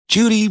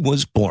Judy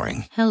was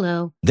boring.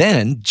 Hello.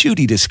 Then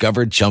Judy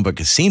discovered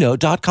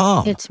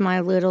ChumbaCasino.com. It's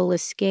my little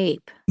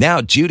escape. Now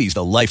Judy's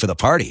the life of the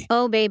party.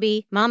 Oh,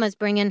 baby, mama's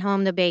bringing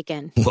home the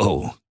bacon.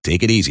 Whoa,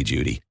 take it easy,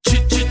 Judy.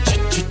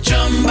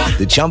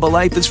 The Chumba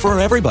life is for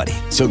everybody.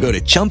 So go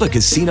to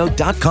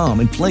ChumbaCasino.com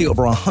and play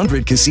over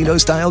 100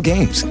 casino-style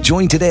games.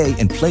 Join today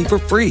and play for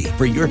free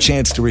for your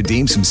chance to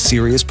redeem some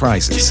serious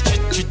prizes.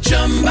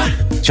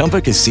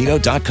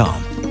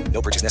 ChumbaCasino.com.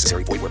 No purchase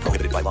necessary. Void where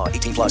prohibited by law.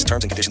 18 plus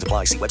terms and conditions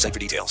apply. See website for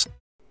details.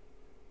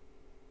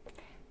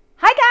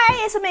 Hi guys,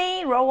 it's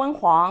me, Rowan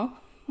Huang.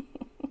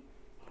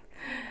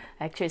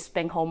 Actually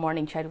spent whole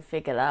morning trying to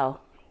figure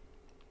out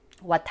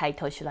what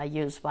title should I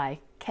use, but I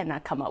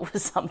cannot come up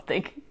with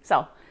something.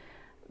 So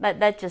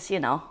let's just,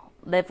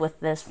 live with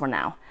this for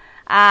now.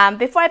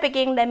 Before I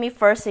begin, let me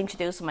first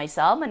introduce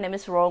myself. My name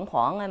is Rowan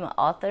Huang. I'm an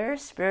author,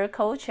 spirit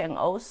coach, and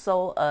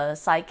also a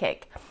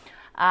psychic.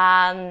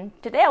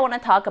 Today I want to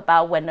talk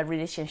about when a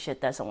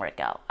relationship doesn't work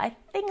out. I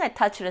think I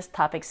touched this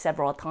topic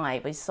several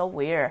times, but it's so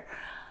weird.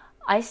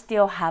 I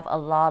still have a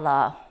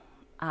lot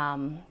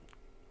of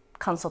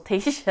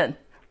consultation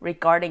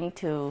regarding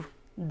to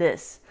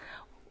this,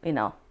 when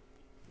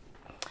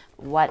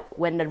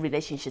the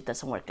relationship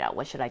doesn't work out,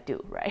 what should I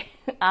do, right?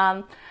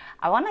 I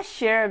want to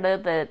share a little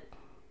bit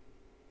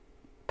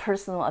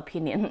personal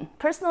opinion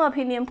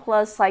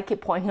plus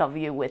psychic point of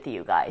view with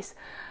you guys.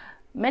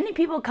 Many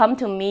people come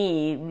to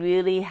me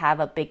really have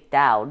a big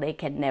doubt. They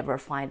can never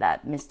find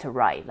that Mr.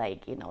 Right.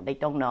 They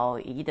don't know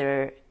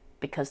either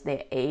because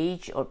they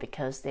age or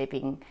because they've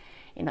been,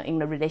 in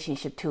the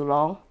relationship too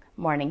long.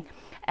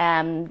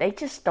 They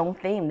just don't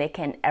think they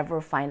can ever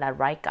find that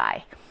right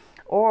guy.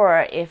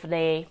 Or if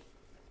they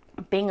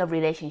being in a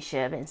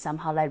relationship and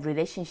somehow that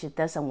relationship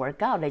doesn't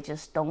work out, they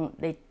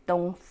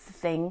don't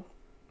think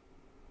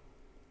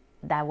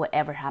that would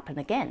ever happen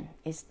again.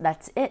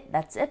 That's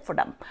it for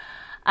them.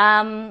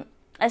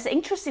 It's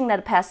interesting that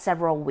the past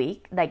several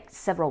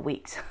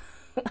weeks,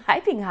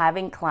 I've been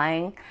having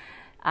clients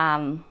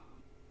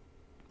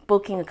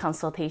booking a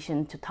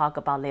consultation to talk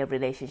about their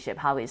relationship,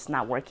 how it's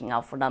not working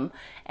out for them,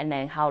 and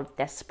then how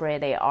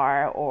desperate they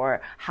are,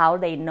 or how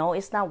they know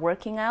it's not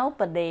working out,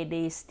 but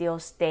they still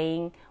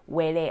staying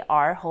where they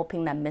are,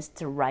 hoping that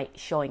Mr. Right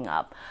showing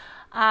up.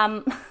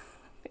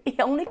 It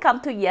only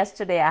come to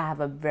yesterday. I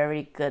have a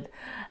very good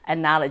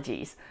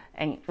analogies,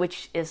 and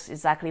which is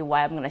exactly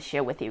why I'm going to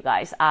share with you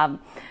guys.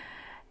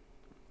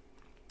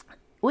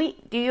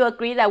 Do you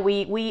agree that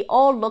we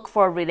all look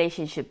for a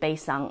relationship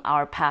based on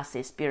our past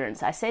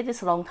experience? I said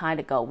this a long time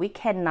ago. We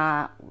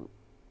cannot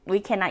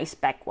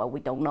expect what we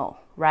don't know,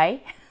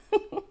 right?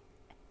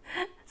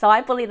 So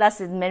I believe that's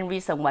the main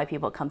reason why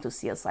people come to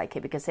see a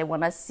psychic, because they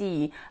want to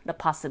see the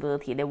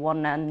possibility. They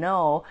want to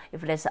know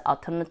if there's an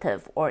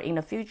alternative, or in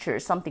the future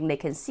something they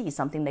can see,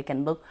 something they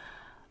can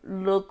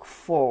look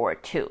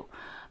forward to.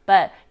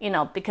 But,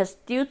 because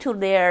due to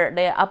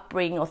their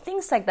upbringing or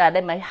things like that,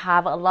 they might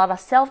have a lot of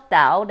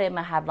self-doubt. They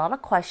might have a lot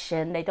of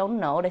questions. They don't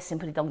know. They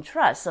simply don't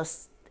trust. So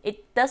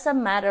it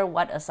doesn't matter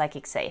what a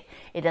psychic say.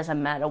 It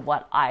doesn't matter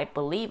what I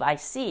believe, I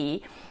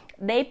see.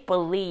 They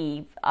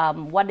believe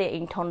what their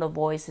internal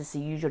voices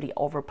usually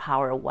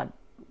overpower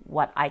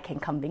what I can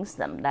convince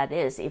them. That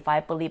is, if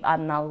I believe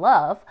I'm not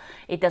loved,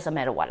 it doesn't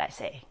matter what I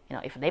say.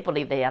 If they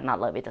believe they are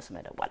not loved, it doesn't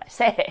matter what I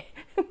say.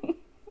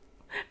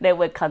 They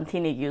will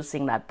continue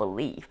using that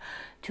belief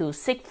to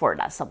seek for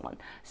that someone.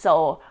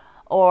 So,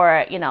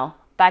 or,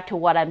 back to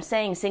what I'm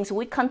saying, since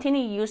we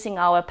continue using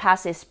our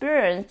past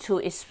experience to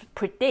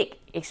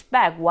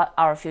expect what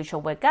our future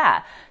will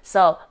get.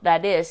 So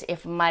that is,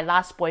 if my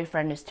last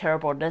boyfriend is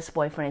terrible, this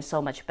boyfriend is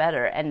so much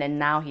better, and then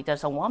now he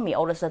doesn't want me,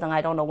 all of a sudden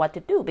I don't know what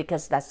to do,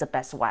 because that's the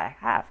best what I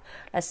have.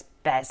 That's the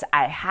best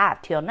I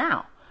have till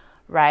now,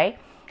 right?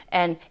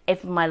 And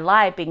if my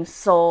life being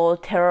so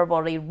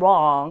terribly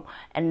wrong,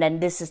 and then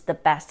this is the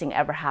best thing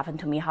ever happened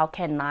to me, how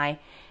can I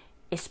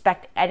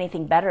expect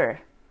anything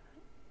better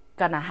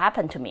gonna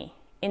happen to me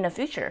in the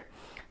future?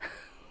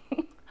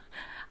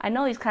 I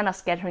know it's kind of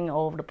scattering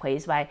all over the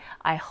place, but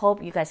I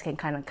hope you guys can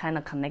kind of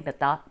connect the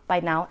dot by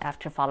now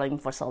after following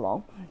for so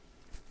long.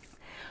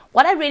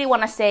 What I really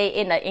want to say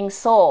in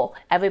soul,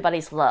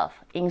 everybody's love.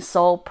 In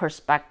soul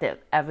perspective,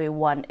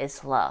 everyone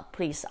is love.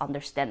 Please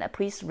understand that.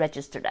 Please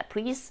register that.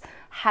 Please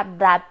have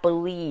that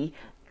belief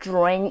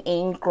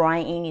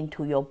grinding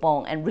into your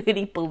bone, and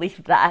really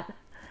believe that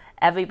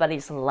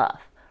everybody's love,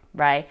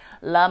 right?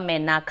 Love may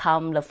not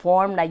come the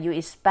form that you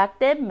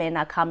expected, may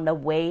not come the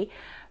way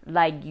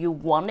like you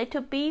want it to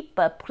be,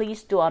 but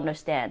please do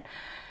understand.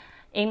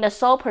 In the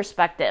soul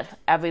perspective,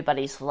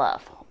 everybody's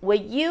love.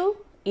 Will you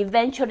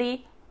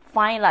eventually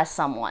find that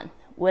someone?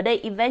 Will they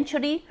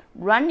eventually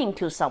run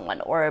into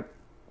someone or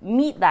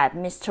meet that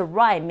Mr.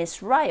 Right,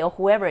 Miss Right, or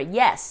whoever?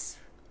 Yes,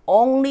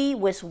 only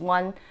with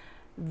one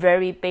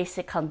very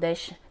basic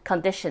condition.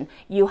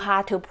 You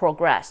have to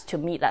progress to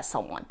meet that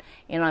someone.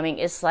 You know what I mean?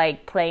 It's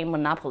like playing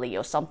Monopoly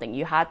or something.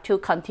 You have to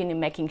continue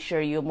making sure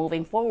you're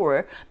moving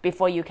forward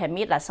before you can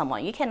meet that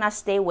someone. You cannot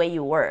stay where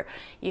you were.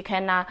 You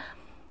cannot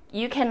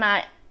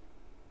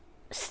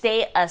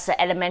stay as an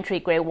elementary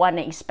grade 1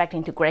 and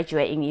expecting to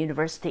graduate in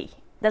university.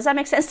 Does that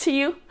make sense to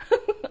you?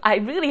 I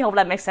really hope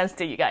that makes sense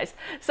to you guys.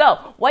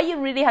 So what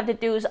you really have to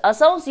do is, as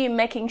long as you're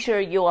making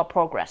sure you are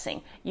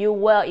progressing, you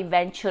will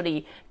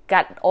eventually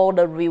get all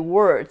the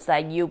rewards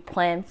that you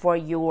plan for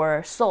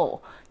your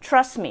soul.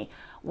 Trust me,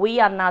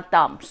 we are not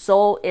dumb.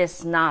 Soul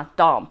is not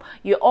dumb.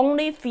 You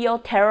only feel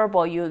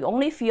terrible. You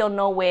only feel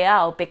no way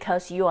out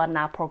because you are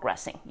not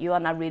progressing. You are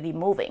not really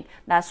moving.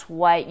 That's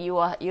why you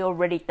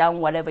already done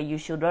whatever you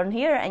should learn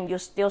here and you're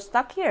still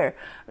stuck here.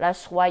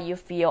 That's why you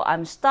feel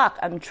I'm stuck,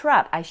 I'm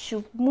trapped, I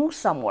should move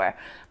somewhere.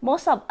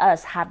 Most of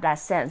us have that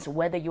sense,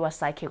 whether you are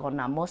psychic or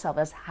not. Most of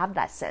us have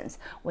that sense.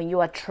 When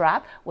you are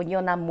trapped, when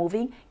you're not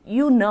moving,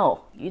 you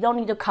know. You don't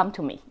need to come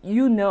to me.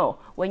 You know.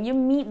 When you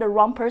meet the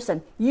wrong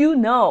person, you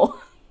know.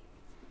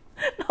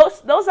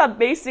 Those are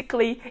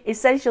basically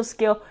essential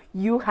skills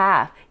you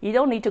have. You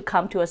don't need to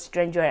come to a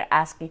stranger and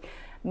ask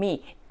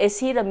me, is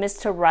he the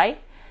Mr. Right?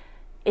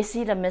 Is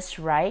he the Miss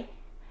Right?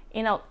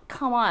 You know,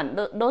 come on.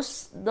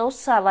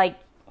 Those are like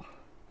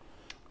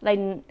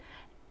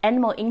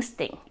animal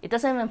instinct. It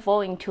doesn't even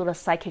fall into the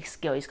psychic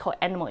skill. It's called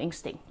animal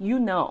instinct. You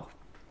know.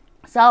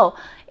 So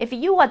if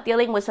you are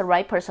dealing with the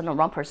right person or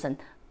wrong person,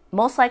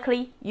 most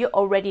likely you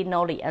already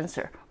know the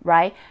answer,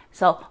 right?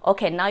 So,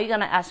 okay, now you're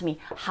gonna ask me,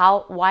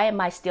 why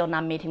am I still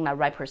not meeting the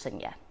right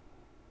person yet?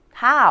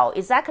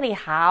 Exactly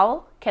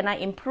how can I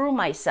improve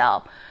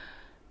myself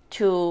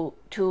to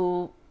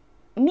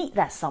meet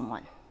that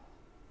someone?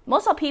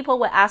 Most of people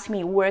will ask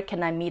me, where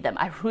can I meet them?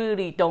 I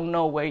really don't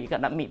know where you're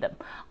gonna meet them.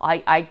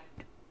 I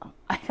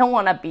don't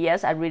wanna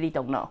BS, I really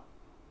don't know,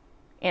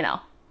 you know.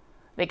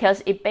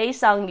 Because it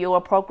based on your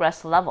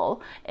progress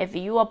level. If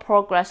you are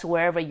progress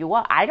wherever you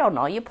are, I don't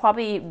know, you're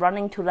probably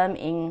running to them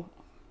in,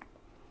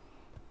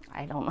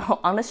 I don't know,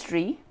 on the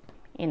street,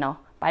 you know,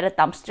 by the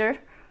dumpster,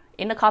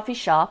 in the coffee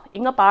shop,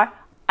 in a bar.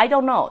 I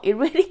don't know. It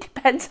really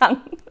depends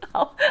on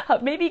how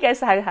maybe you guys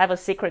have a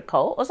secret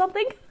code or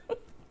something.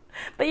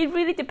 But it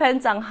really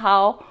depends on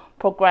how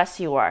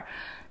progressed you are.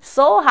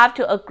 So have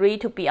to agree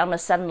to be on the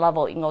same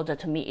level in order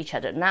to meet each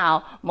other.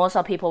 Now, most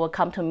of people will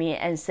come to me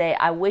and say,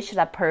 I wish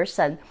that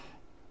person,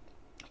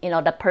 you know,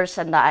 the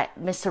person that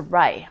Mr.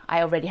 Right,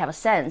 I already have a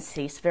sense.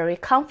 He's very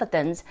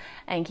confident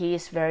and he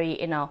is very,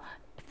 you know,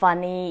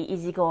 funny,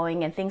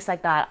 easygoing and things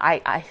like that.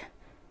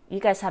 You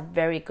guys have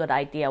very good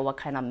idea what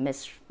kind of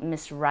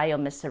Miss Right or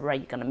Mr. Right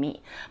you're gonna meet.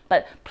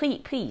 But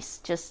please,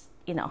 just,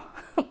 you know,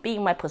 be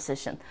in my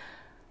position.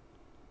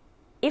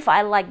 If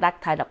I like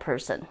that type of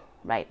person,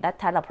 right, that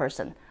type of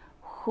person,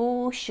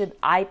 who should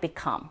I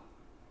become?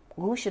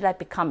 Who should I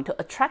become to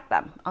attract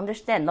them?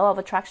 Understand, law of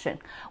attraction.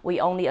 We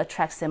only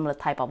attract similar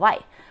type of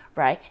vibe,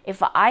 right?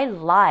 If I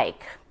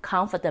like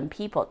confident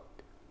people,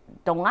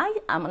 am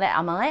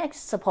I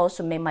supposed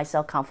to make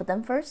myself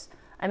confident first?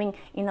 I mean,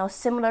 you know,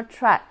 similar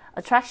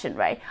attraction,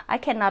 right? I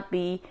cannot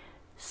be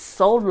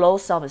so low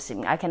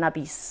self-esteem. I cannot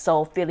be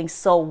so feeling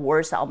so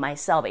worse of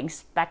myself,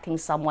 expecting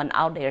someone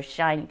out there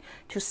shining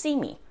to see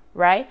me,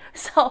 right?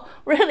 So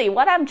really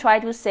what I'm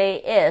trying to say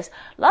is,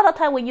 a lot of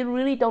time when you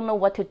really don't know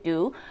what to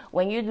do,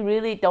 when you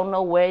really don't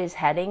know where it's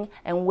heading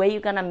and where you're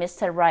gonna miss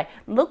it right,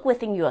 look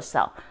within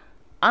yourself.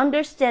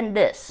 Understand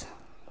this.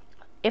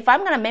 If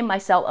I'm gonna make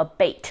myself a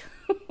bait,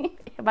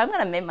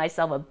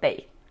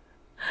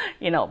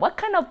 you know, what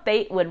kind of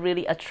bait would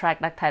really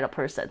attract that type of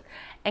person?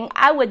 And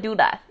I would do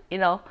that, you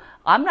know.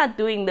 I'm not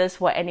doing this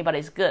for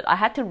anybody's good. I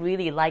had to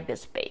really like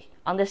this bait.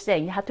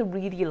 Understand, you have to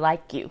really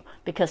like you,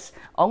 because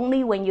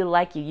only when you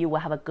like you will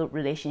have a good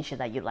relationship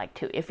that you like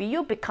too. If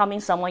you're becoming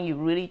someone you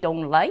really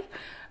don't like,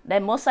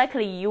 then most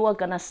likely you are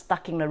gonna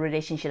stuck in a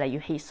relationship that you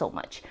hate so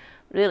much.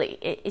 Really,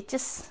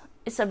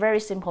 it's a very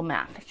simple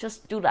math.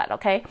 Just do that,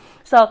 okay?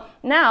 So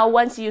now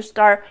once you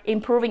start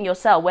improving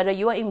yourself, whether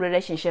you are in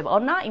relationship or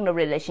not in a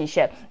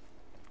relationship,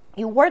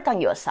 you work on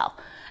yourself.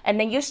 And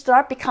then you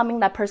start becoming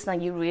that person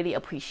that you really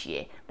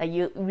appreciate, that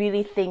you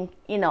really think,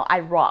 you know, I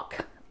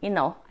rock. You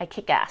know, I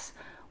kick ass,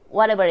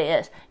 whatever it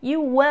is,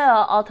 you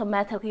will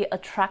automatically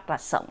attract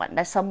that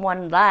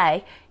someone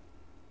like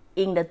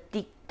in the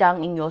deep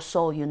down in your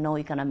soul, you know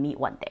you're going to meet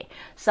one day.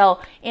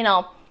 So, you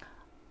know,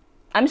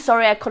 I'm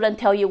sorry I couldn't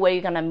tell you where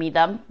you're going to meet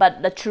them,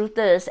 but the truth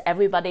is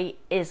everybody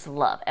is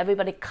love.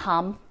 Everybody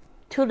come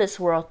to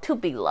this world to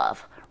be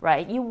loved,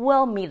 right? You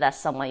will meet that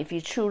someone. If you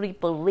truly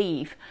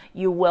believe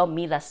you will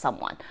meet that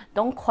someone,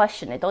 don't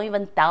question it. Don't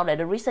even doubt it.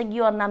 The reason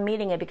you are not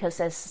meeting it because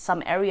there's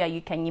some area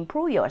you can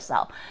improve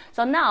yourself.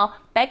 So now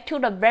back to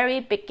the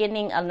very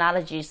beginning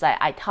analogies that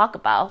I talk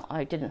about.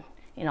 I didn't,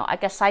 you know, I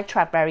get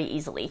sidetracked very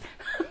easily,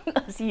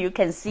 as you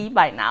can see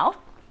by now.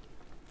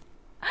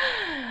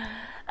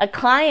 A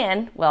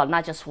client, well,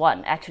 not just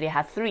one, actually I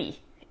have 3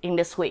 in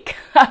this week,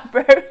 are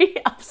very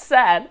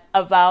upset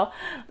about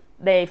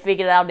they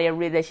figured out their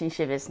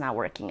relationship is not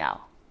working out.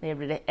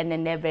 And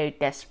then they're very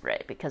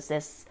desperate because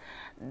there's,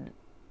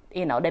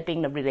 you know, they've been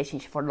in a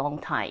relationship for a long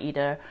time,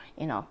 either,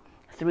 you know,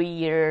 3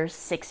 years,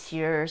 6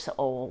 years,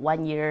 or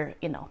 1 year,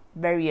 you know,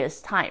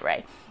 various time,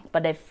 right?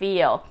 But they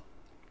feel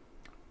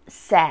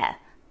sad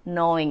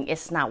knowing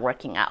it's not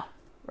working out,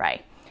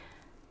 right?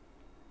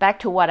 back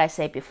to what I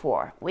said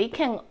before, we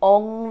can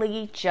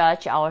only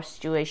judge our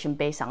situation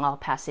based on our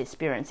past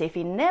experience. If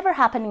it never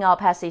happened in our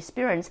past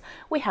experience,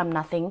 we have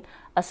nothing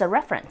as a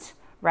reference,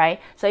 right?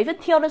 So even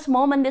till this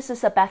moment, this is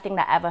the bad thing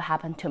that ever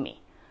happened to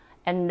me.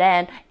 And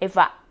then if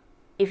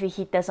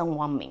he doesn't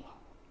want me,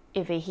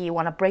 if he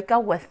want to break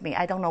up with me,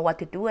 I don't know what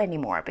to do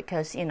anymore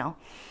because,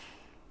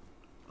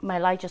 my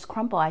life just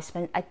crumbled.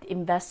 I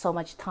invest so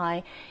much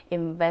time,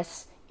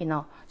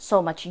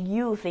 so much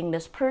youth in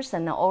this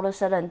person, and all of a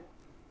sudden,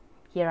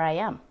 here I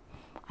am.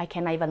 I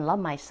cannot even love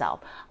myself.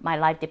 My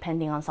life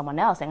depending on someone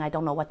else, and I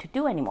don't know what to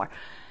do anymore.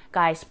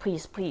 Guys,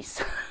 please.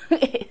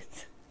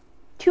 It's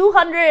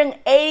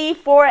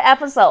 284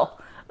 episodes.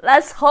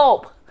 Let's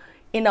hope,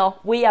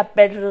 we are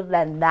better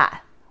than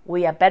that.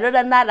 We are better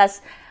than that.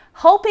 Let's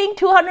hoping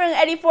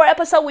 284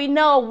 episodes, we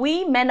know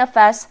we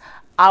manifest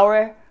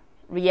our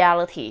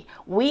reality.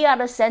 We are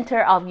the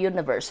center of the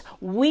universe.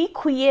 We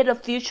create a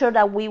future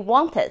that we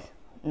wanted.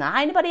 Not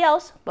anybody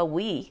else, but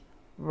we,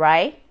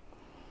 right?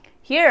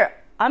 Here,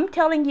 I'm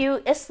telling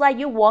you, it's like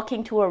you walk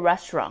into a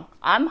restaurant.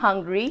 I'm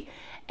hungry,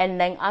 and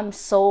then I'm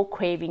so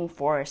craving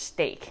for a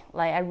steak.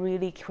 Like, I'm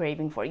really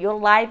craving for it. Your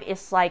life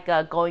is like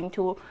going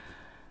to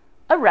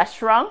a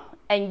restaurant,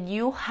 and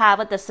you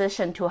have a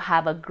decision to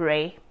have a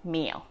great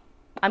meal.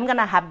 I'm going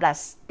to have that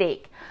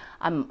steak.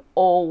 I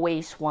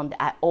always want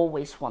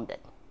it.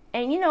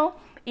 And,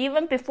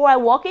 even before I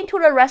walk into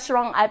the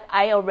restaurant,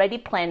 I already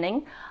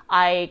planning.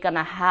 I going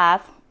to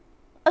have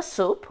a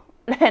soup.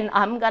 Then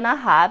I'm going to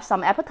have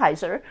some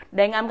appetizer.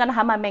 Then I'm going to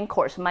have my main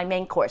course.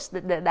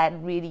 That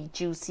really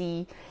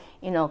juicy,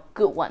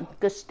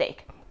 good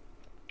steak.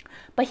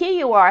 But here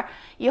you are,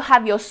 you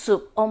have your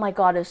soup. Oh my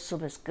God, this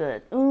soup is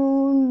good.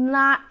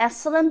 Not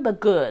excellent, but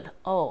good.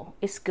 Oh,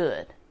 it's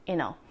good.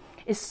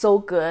 It's so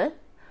good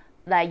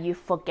that you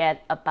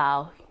forget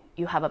about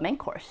you have a main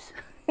course.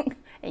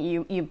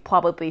 And you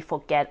probably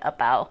forget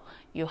about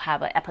you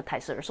have an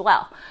appetizer as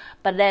well.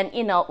 But then,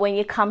 when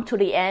you come to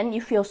the end,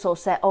 you feel so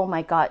sad. Oh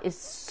my God, it's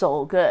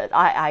so good.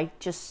 I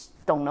just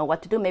don't know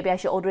what to do. Maybe I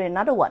should order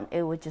another one.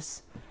 It was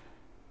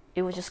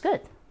just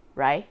good,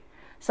 right?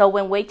 So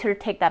when waiter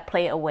take that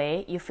plate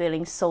away, you're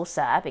feeling so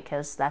sad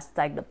because that's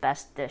like the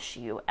best dish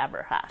you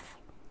ever have.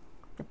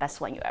 The best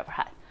one you ever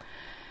had.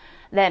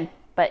 Then,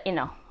 but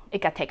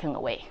it got taken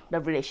away. The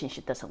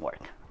relationship doesn't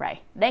work, right?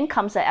 Then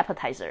comes the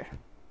appetizer.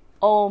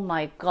 Oh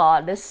my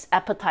God, this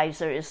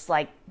appetizer is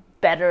like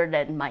better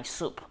than my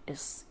soup.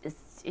 It's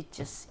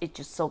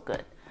just so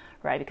good,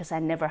 right? Because I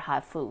never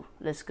had food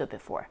this good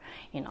before.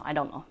 I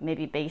don't know.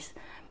 Maybe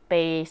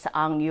based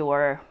on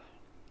your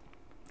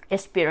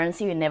experience,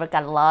 you never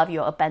got love,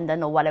 you're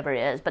abandoned or whatever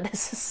it is. But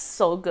this is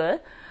so good,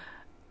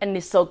 and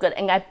it's so good.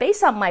 And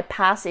based on my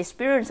past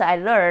experience, I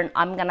learned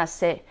I'm gonna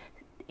say,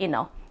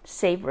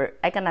 savor.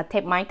 I'm gonna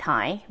take my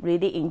time,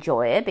 really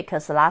enjoy it,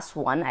 because the last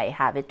one I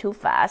have it too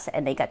fast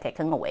and they got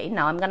taken away.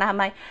 Now I'm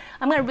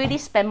gonna really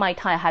spend my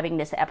time having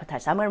this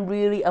appetizer. I'm gonna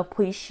really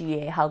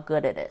appreciate how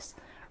good it is,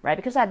 right?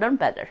 Because I learned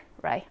better,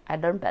 right?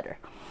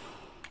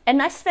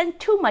 And I spend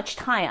too much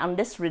time on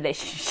this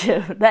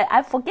relationship that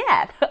I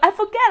forget.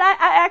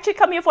 I actually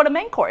come here for the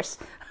main course.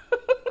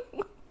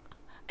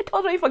 I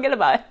totally forget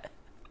about it.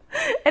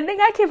 And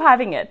then I keep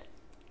having it,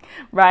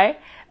 right?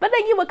 But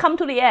then you will come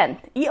to the end.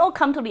 You all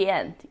come to the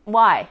end.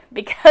 Why?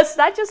 Because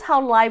that's just how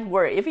life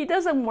works. If it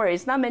doesn't work,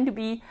 it's not meant to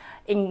be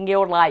in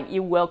your life,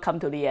 you will come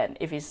to the end.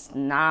 If it's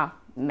not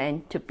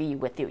meant to be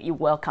with you, you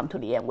will come to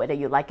the end, whether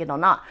you like it or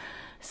not.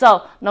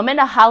 So no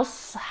matter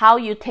how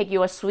you take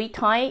your sweet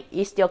time,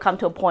 you still come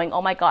to a point,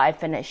 oh my God, I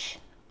finished.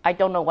 I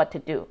don't know what to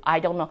do. I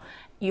don't know.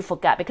 You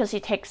forget. Because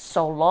it takes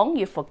so long,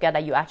 you forget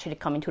that you actually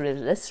come into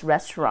this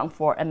restaurant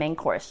for a main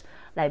course,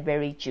 like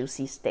very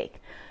juicy steak.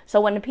 So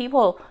when the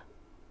people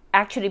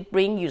actually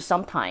bring you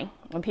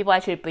when people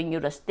actually bring you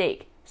the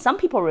steak, some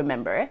people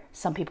remember,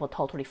 some people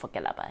totally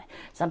forget about it.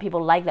 Some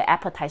people like the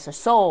appetizer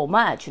so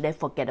much, they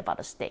forget about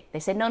the steak. They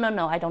say, no,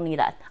 I don't need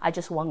that. I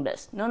just want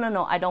this.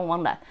 No, I don't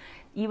want that.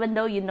 Even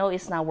though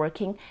it's not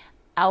working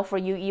out for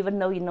you, even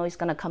though it's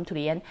going to come to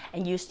the end,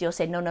 and you still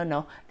say,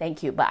 no,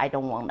 thank you, but I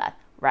don't want that,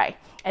 right?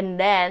 And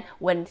then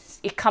when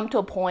it come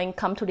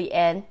to the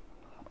end,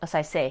 as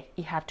I say,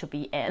 it have to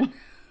be end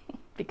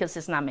because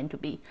it's not meant to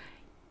be.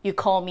 You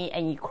call me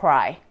and you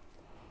cry.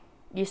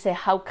 You say,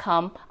 how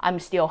come I'm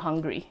still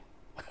hungry?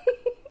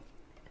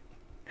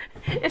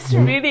 It's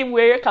really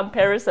weird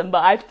comparison,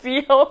 but I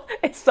feel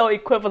it's so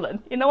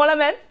equivalent. You know what I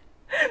mean?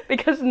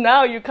 Because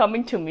now you're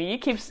coming to me, you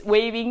keep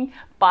waving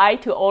bye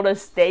to all the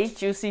steak,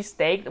 juicy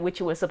steak, which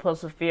was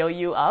supposed to fill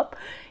you up.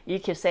 You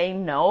keep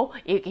saying no,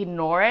 you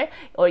ignore it,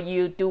 or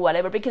you do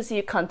whatever because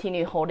you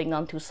continue holding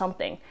on to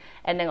something.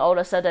 And then all of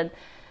a sudden,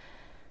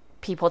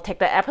 people take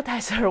the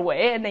appetizer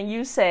away, and then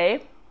you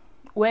say,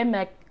 when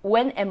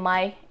am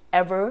I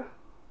ever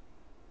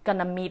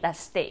gonna meet that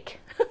steak?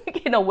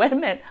 Wait a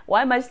minute,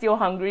 why am I still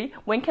hungry?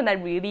 When can I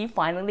really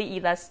finally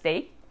eat that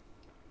steak?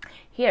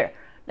 Here,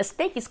 the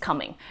steak is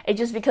coming. It's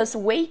just because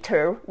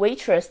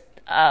waitress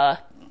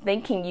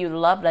thinking you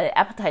love the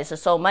appetizer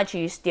so much,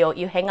 you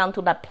hang on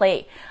to that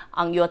plate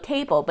on your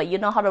table. But you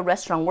know how the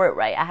restaurant work,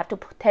 right? I have to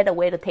take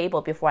away the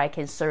table before I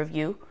can serve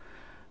you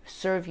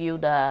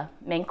the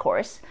main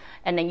course,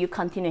 and then you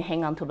continue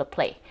hang on to the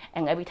plate.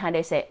 And every time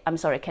they say, I'm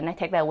sorry, can I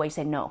take that away? You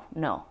say, no.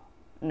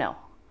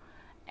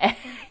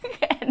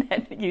 And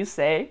then you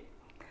say,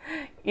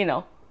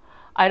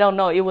 I don't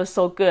know, it was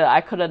so good,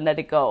 I couldn't let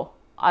it go.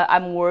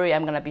 I'm worried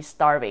I'm gonna be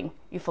starving.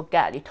 You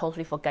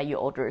totally forget you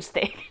ordered a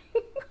steak.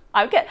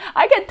 I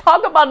can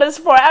talk about this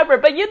forever,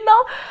 but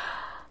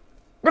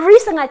the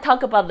reason I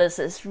talk about this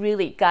is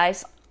really,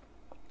 guys,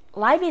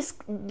 life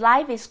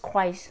is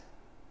quite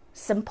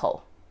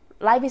simple.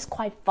 Life is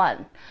quite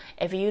fun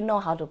if you know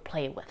how to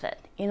play with it.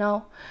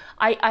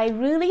 I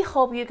really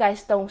hope you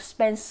guys don't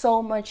spend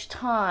so much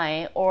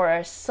time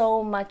or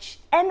so much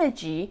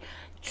energy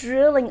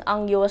drilling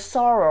on your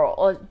sorrow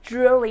or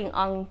drilling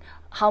on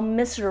how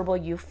miserable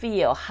you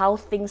feel, how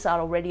things are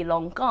already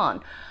long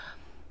gone.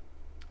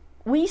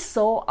 We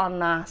so are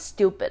not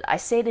stupid. I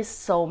say this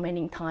so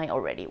many times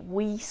already.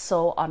 We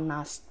so are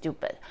not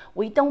stupid.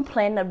 We don't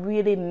plan a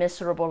really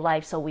miserable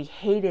life, so we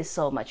hate it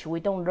so much.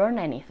 We don't learn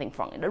anything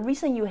from it. The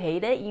reason you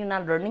hate it, you're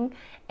not learning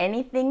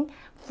anything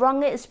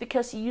from it, is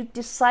because you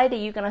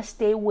decided you're going to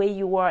stay where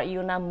you are.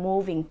 You're not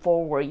moving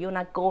forward. You're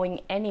not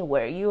going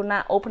anywhere. You're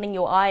not opening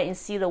your eye and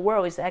see the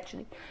world is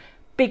actually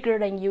bigger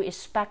than you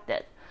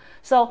expected.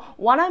 So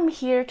what I'm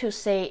here to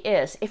say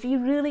is, if you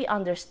really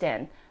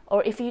understand,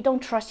 or if you don't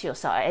trust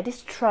yourself, at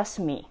least trust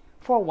me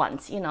for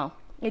once.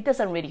 It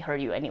doesn't really hurt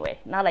you anyway.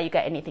 Not like you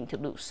got anything to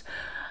lose.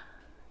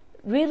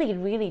 Really,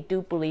 really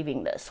do believe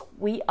in this.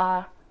 We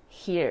are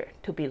here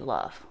to be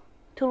loved.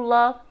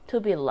 To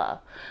be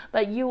loved.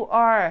 But you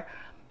are,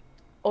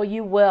 or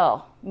you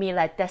will meet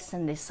like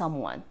destiny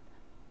someone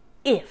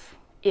if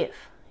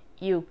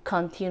you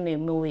continue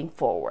moving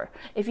forward.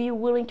 If you're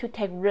willing to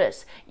take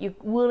risks, you're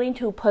willing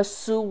to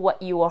pursue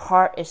what your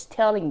heart is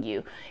telling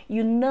you.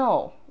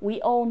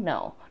 We all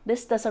know.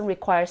 This doesn't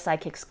require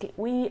psychic skill.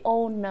 We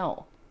all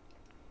know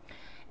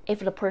if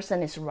the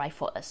person is right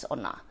for us or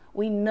not.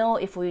 We know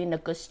if we're in a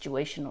good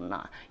situation or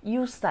not.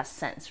 Use that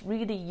sense.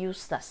 Really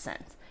use that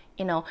sense.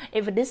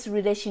 If this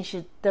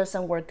relationship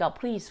doesn't work out,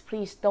 please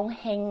don't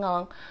hang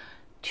on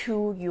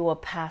to your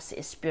past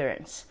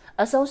experience.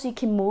 As long as you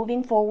keep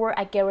moving forward,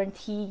 I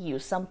guarantee you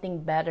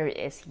something better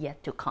is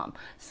yet to come.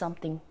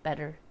 Something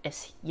better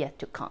is yet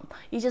to come.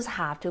 You just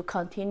have to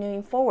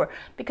continue forward,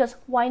 because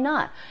why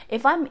not?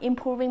 If I'm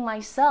improving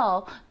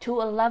myself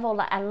to a level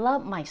that I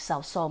love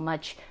myself so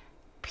much,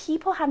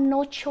 people have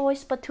no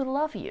choice but to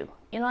love you.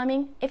 You know what I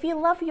mean? If you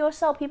love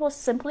yourself, people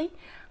simply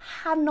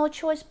have no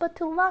choice but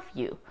to love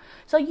you.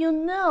 So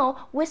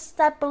with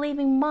that belief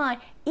in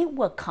mind, it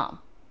will come.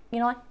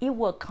 It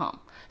will come.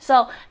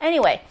 So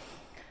anyway,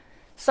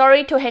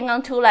 sorry to hang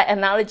on to that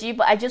analogy,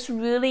 but I just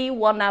really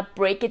want to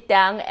break it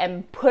down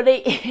and put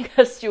it in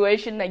a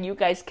situation that you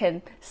guys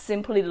can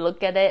simply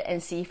look at it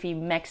and see if it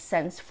makes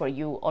sense for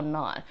you or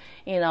not.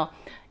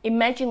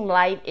 Imagine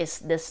life is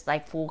this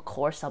like full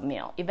course of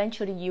meal.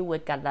 Eventually you will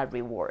get that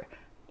reward.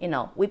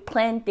 We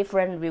plan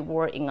different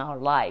reward in our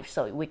life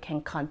so we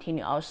can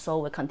continue, our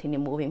soul will continue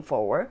moving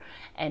forward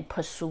and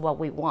pursue what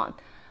we want.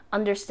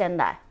 Understand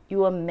that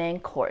your main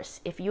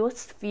course. If you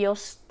feel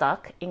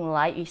stuck in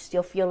life, you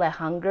still feel like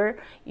hunger,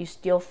 you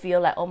still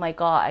feel like, oh my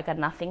God, I got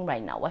nothing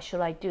right now, what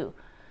should I do?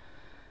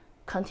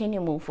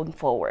 Continue moving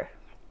forward.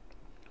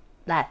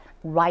 That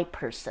right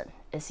person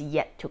is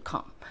yet to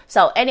come.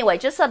 So anyway,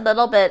 just a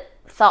little bit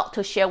thought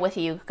to share with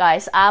you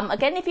guys.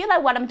 Again, if you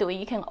like what I'm doing,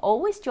 you can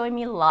always join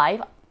me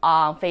live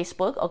on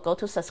Facebook, or go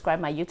to subscribe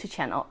my YouTube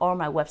channel or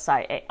my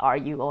website at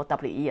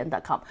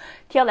ruowen.com.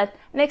 Till then,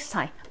 next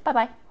time,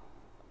 bye-bye.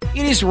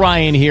 It is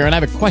Ryan here, and I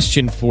have a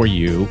question for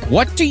you.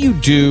 What do you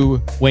do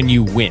when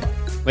you win?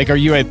 Like, are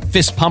you a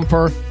fist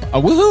pumper, a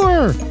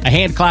woohooer, a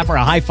hand clapper,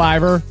 a high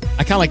fiver?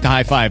 I kind of like the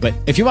high five, but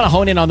if you want to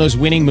hone in on those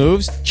winning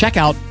moves, check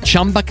out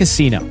Chumba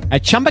Casino.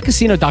 At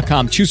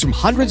ChumbaCasino.com, choose from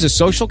hundreds of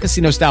social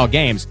casino-style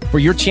games for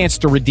your chance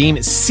to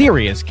redeem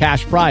serious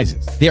cash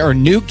prizes. There are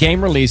new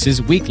game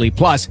releases weekly,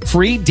 plus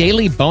free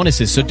daily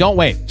bonuses, so don't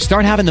wait.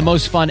 Start having the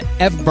most fun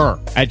ever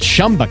at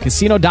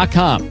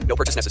ChumbaCasino.com. No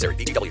purchase necessary.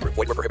 VGW Group.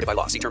 Void where prohibited by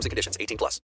law. See terms and conditions. 18+.